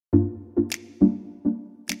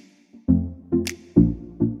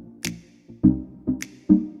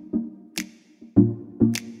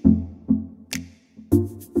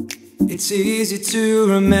It's easy to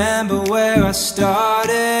remember where I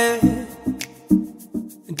started,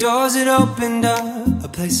 the doors that opened up, a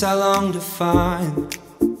place I long to find.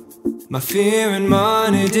 My fear and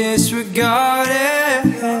money disregarded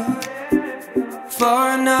for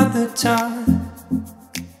another time.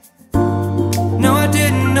 No, I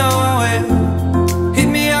didn't know it, hit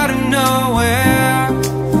me out of nowhere.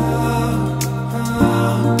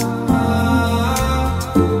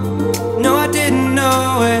 No, I didn't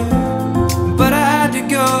know it, but I had to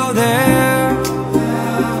go there.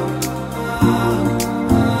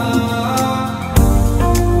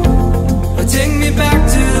 Take me back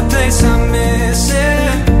to the place I'm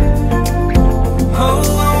missing. Oh,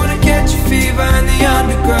 I wanna catch a fever in the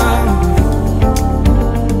underground.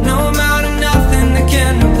 No amount of nothing that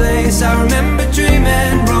can replace. I remember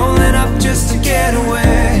dreaming, rolling up just to get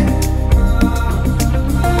away.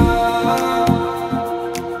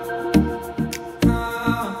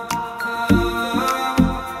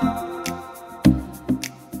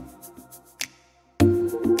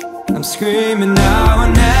 I'm screaming now or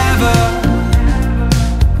never,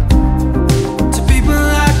 to people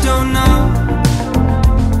I don't know.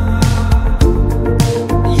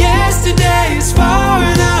 Yesterday is far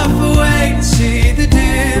enough away to see the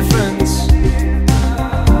difference.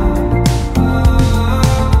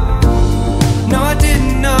 No, I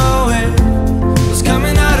didn't know it was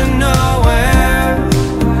coming out of nowhere.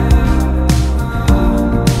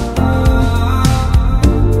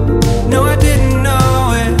 No, I didn't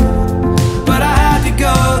know it, but I had to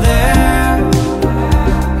go there.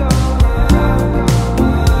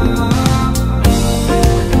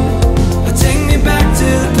 Take me back to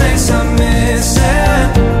the place I'm missing.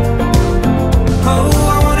 Oh,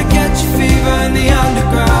 I wanna catch a fever in the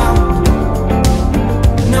underground.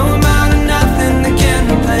 No amount of nothing that can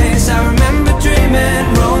replace. I remember dreaming,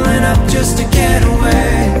 rolling up just to get away.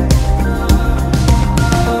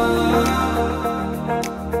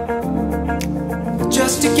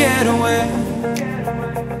 Just to get away.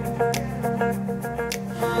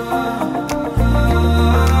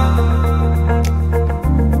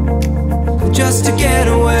 Just to get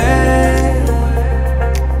away.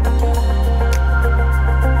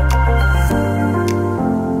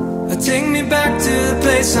 Take me back to the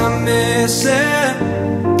place I'm missing.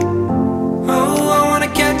 Oh, I wanna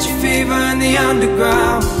catch a fever in the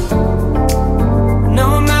underground. No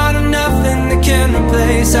amount of nothing that can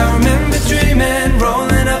replace. I remember dreaming,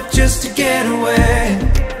 rolling up just to get